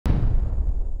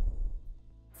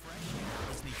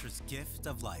nature's gift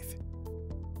of life.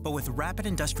 But with rapid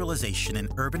industrialization and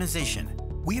urbanization,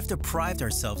 we have deprived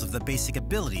ourselves of the basic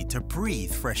ability to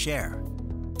breathe fresh air.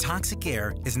 Toxic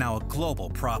air is now a global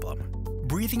problem.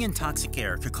 Breathing in toxic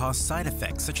air could cause side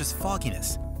effects such as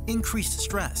fogginess, increased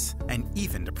stress, and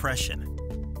even depression.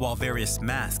 While various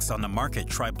masks on the market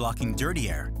try blocking dirty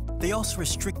air, they also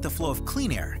restrict the flow of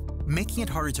clean air, making it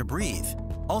harder to breathe,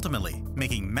 ultimately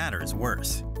making matters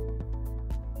worse.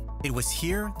 It was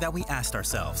here that we asked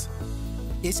ourselves,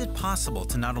 is it possible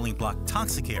to not only block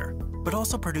toxic air, but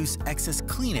also produce excess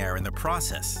clean air in the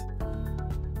process?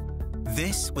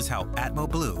 This was how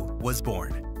AtmoBlue was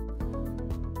born.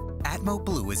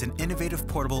 AtmoBlue is an innovative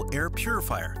portable air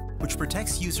purifier which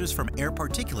protects users from air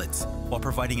particulates while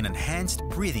providing an enhanced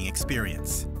breathing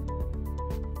experience.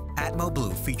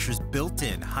 AtmoBlue features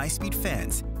built-in high-speed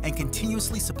fans and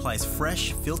continuously supplies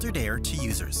fresh, filtered air to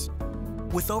users.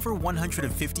 With over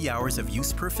 150 hours of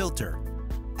use per filter,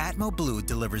 AtmoBlue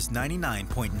delivers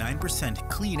 99.9%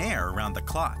 clean air around the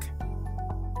clock.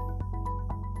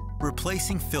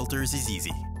 Replacing filters is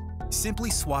easy. Simply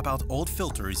swap out old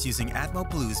filters using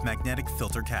AtmoBlue's magnetic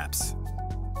filter caps.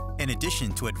 In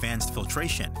addition to advanced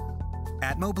filtration,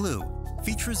 AtmoBlue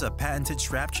features a patented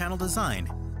strap channel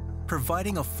design,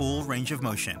 providing a full range of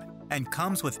motion, and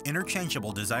comes with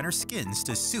interchangeable designer skins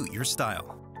to suit your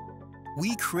style.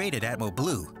 We created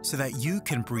AtmoBlue so that you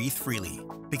can breathe freely,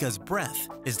 because breath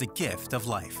is the gift of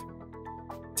life.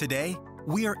 Today,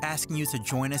 we are asking you to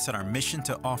join us in our mission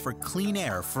to offer clean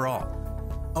air for all.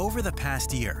 Over the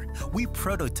past year, we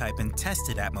prototyped and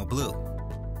tested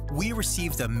AtmoBlue. We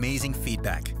received amazing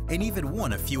feedback and even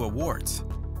won a few awards.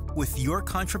 With your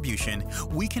contribution,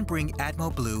 we can bring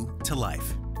AtmoBlue to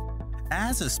life.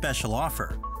 As a special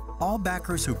offer, all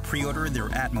backers who pre-order their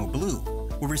AtmoBlue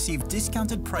will receive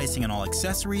discounted pricing on all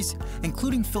accessories,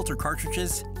 including filter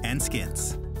cartridges and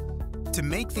skins. To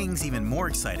make things even more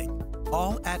exciting,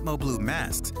 all AtmoBlue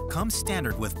masks come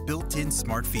standard with built-in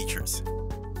smart features.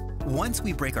 Once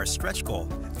we break our stretch goal,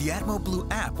 the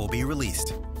AtmoBlue app will be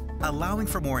released, allowing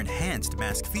for more enhanced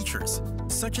mask features,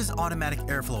 such as automatic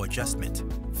airflow adjustment,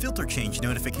 filter change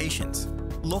notifications,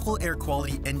 local air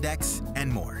quality index,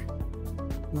 and more.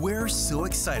 We're so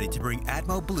excited to bring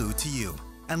AtmoBlue to you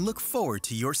and look forward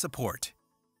to your support.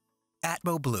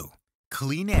 AtmoBlue,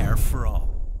 clean air for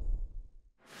all.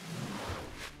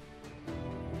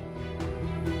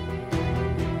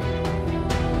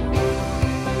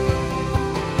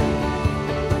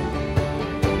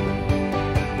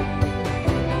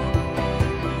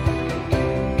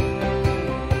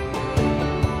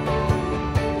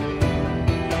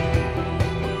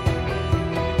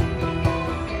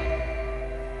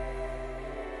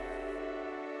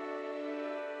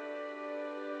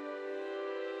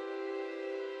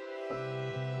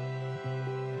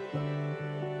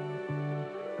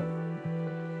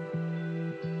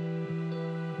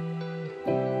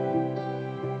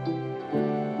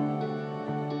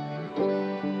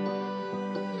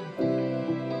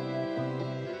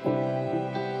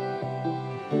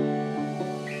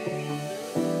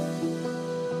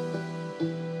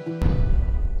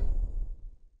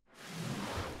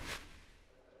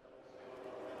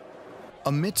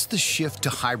 Amidst the shift to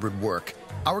hybrid work,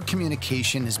 our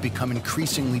communication has become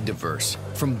increasingly diverse.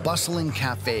 From bustling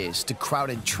cafes to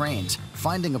crowded trains,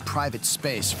 finding a private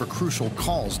space for crucial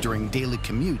calls during daily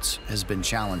commutes has been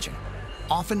challenging.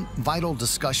 Often, vital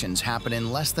discussions happen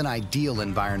in less than ideal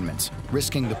environments,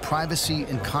 risking the privacy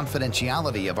and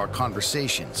confidentiality of our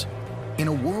conversations. In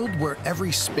a world where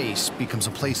every space becomes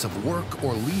a place of work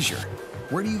or leisure,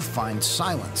 where do you find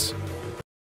silence?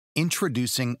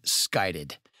 Introducing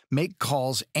Skyted. Make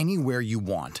calls anywhere you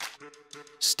want.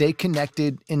 Stay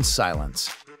connected in silence.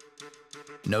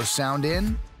 No sound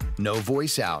in, no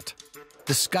voice out.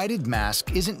 The Skyted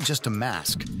Mask isn't just a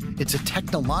mask, it's a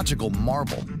technological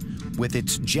marvel. With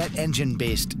its jet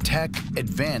engine-based tech,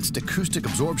 advanced acoustic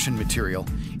absorption material,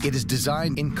 it is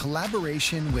designed in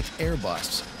collaboration with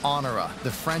Airbus, Honora,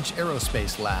 the French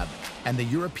Aerospace Lab, and the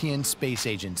European Space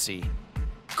Agency.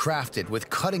 Crafted with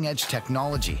cutting-edge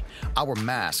technology, our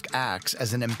mask acts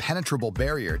as an impenetrable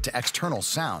barrier to external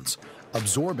sounds,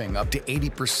 absorbing up to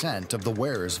 80% of the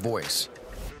wearer's voice.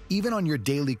 Even on your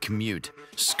daily commute,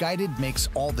 Skyted makes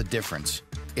all the difference.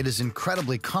 It is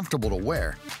incredibly comfortable to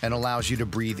wear and allows you to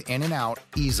breathe in and out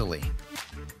easily.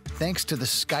 Thanks to the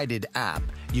Skyted app,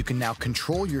 you can now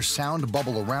control your sound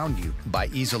bubble around you by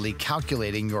easily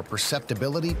calculating your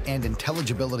perceptibility and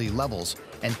intelligibility levels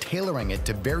and tailoring it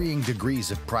to varying degrees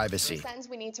of privacy.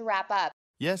 We need to wrap up.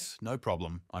 Yes, no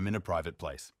problem. I'm in a private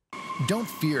place. Don't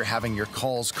fear having your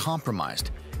calls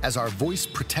compromised. as our Voice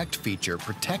Protect feature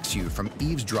protects you from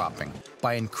eavesdropping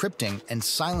by encrypting and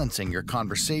silencing your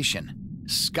conversation.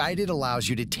 Skyted allows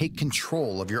you to take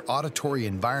control of your auditory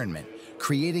environment,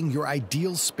 creating your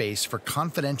ideal space for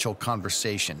confidential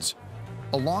conversations.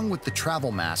 Along with the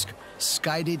travel mask,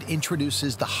 Skyted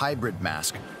introduces the hybrid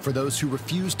mask for those who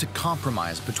refuse to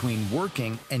compromise between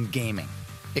working and gaming.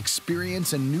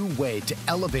 Experience a new way to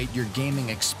elevate your gaming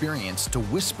experience to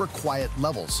whisper quiet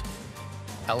levels.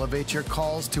 Elevate your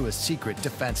calls to a secret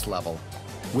defense level.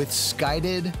 With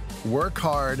Skyted, work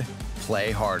hard,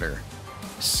 play harder.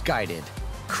 Skyted,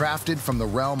 crafted from the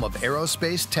realm of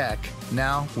aerospace tech,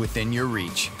 now within your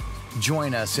reach.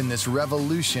 Join us in this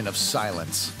revolution of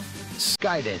silence.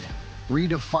 Skyted,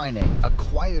 redefining a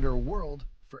quieter world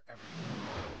for everyone.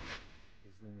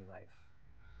 Is luumi Life.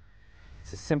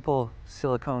 It's a simple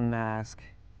silicone mask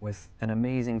with an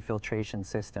amazing filtration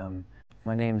system.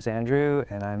 My name's Andrew,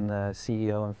 and I'm the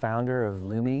CEO and founder of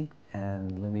luumi.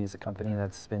 And luumi is a company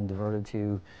that's been devoted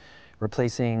to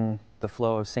replacing the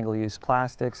flow of single-use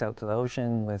plastics out to the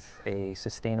ocean with a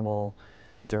sustainable,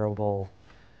 durable,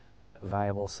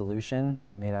 viable solution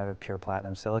made out of pure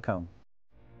platinum silicone.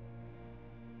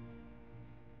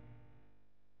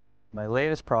 My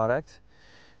latest product,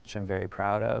 which I'm very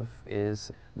proud of,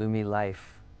 is luumi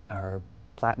Life, our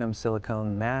platinum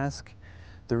silicone mask.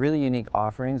 The really unique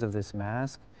offerings of this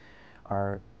mask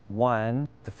are, one,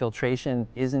 the filtration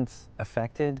isn't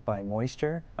affected by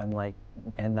moisture, unlike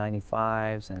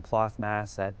N95s and cloth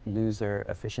masks that lose their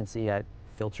efficiency at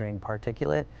filtering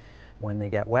particulate when they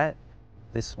get wet.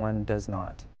 This one does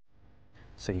not.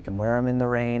 So you can wear them in the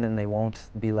rain and they won't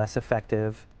be less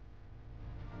effective.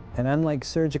 And unlike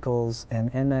surgicals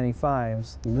and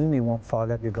N95s, luumi won't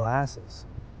fog up your glasses.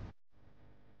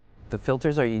 The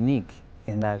filters are unique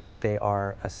in that they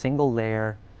are a single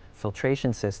layer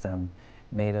filtration system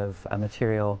made of a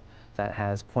material that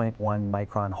has 0.1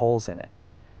 micron holes in it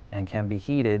and can be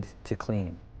heated to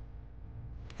clean.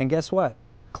 And guess what?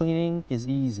 Cleaning is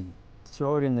easy.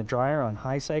 Throw it in the dryer on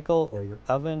high cycle or your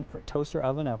oven or toaster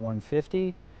oven at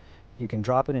 150. You can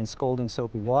drop it in scalding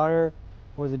soapy water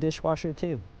or the dishwasher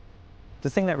too. The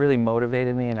thing that really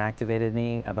motivated me and activated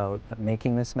me about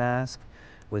making this mask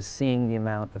was seeing the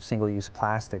amount of single-use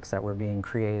plastics that were being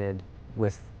created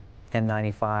with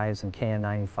N95s and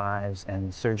KN95s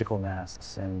and surgical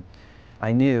masks. And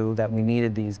I knew that we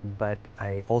needed these, but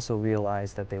I also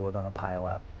realized that they were going to pile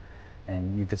up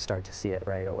and you could start to see it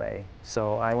right away.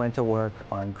 So I went to work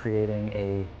on creating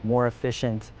a more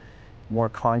efficient, more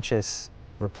conscious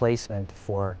replacement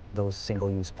for those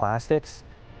single-use plastics.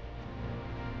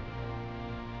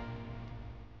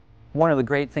 One of the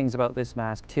great things about this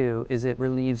mask too is it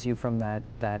relieves you from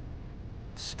that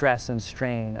stress and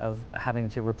strain of having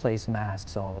to replace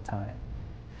masks all the time.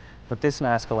 What this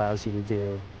mask allows you to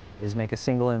do is make a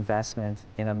single investment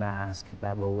in a mask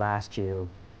that will last you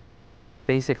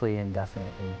basically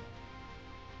indefinitely.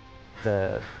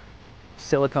 The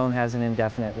silicone has an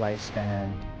indefinite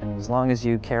lifespan, and as long as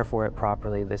you care for it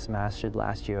properly, this mask should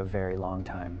last you a very long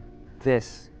time.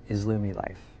 This is luumi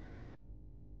Life.